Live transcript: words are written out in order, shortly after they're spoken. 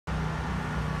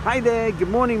Hi there, good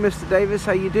morning Mr. Davis,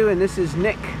 how you doing? This is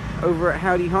Nick over at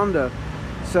Howdy Honda.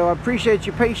 So I appreciate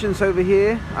your patience over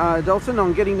here, Dalton,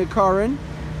 on getting the car in.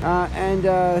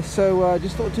 So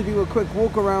just thought to do a quick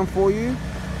walk around for you,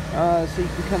 so you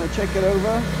can kind of check it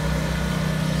over.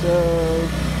 So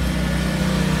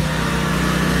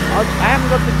I haven't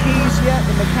got the keys yet,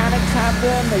 the mechanics have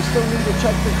them, they still need to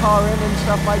check the car in and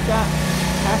stuff like that.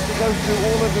 Has to go through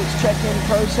all of its check-in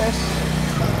process.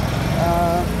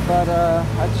 But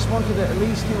I just wanted to at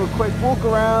least do a quick walk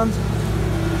around,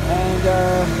 and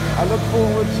I look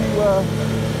forward to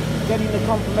getting the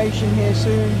confirmation here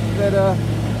soon that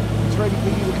it's ready for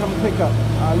you to come pick up.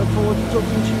 I look forward to talking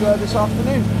to you this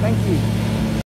afternoon. Thank you.